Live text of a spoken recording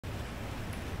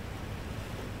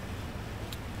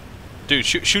Dude,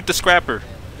 shoot the scrapper.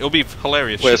 It'll be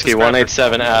hilarious. Whiskey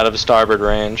 187 out of starboard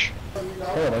range.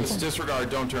 Let's disregard,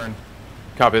 don't turn.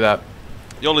 Copy that.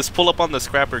 Yo, let's pull up on the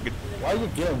scrapper. Why are you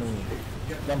killing me?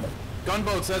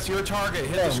 Gunboats, that's your target.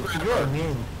 Hit the scrapper. You're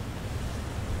mean.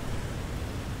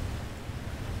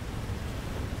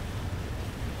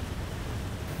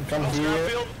 Come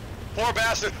here. Poor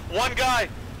bastard. One guy.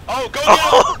 Oh, go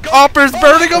down. Go. Opper's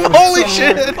burning him. Holy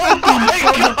shit. Oh my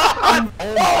god.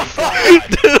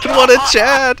 Dude, what a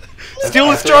Chad. Steal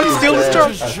his truck, steal his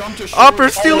truck. Opper,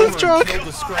 steal his truck.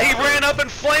 He ran up and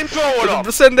flamethrowered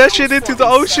him. Send that shit into the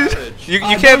ocean. You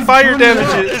can't fire damage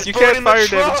it. You can't fire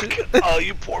damage it. Oh,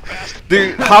 you poor bastard.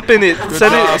 Dude, hop in it.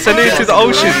 Send it into the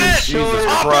ocean. Jesus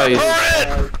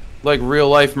Christ. Like real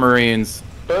life Marines.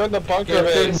 Burn the bunker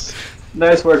base.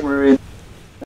 Nice work, Marine.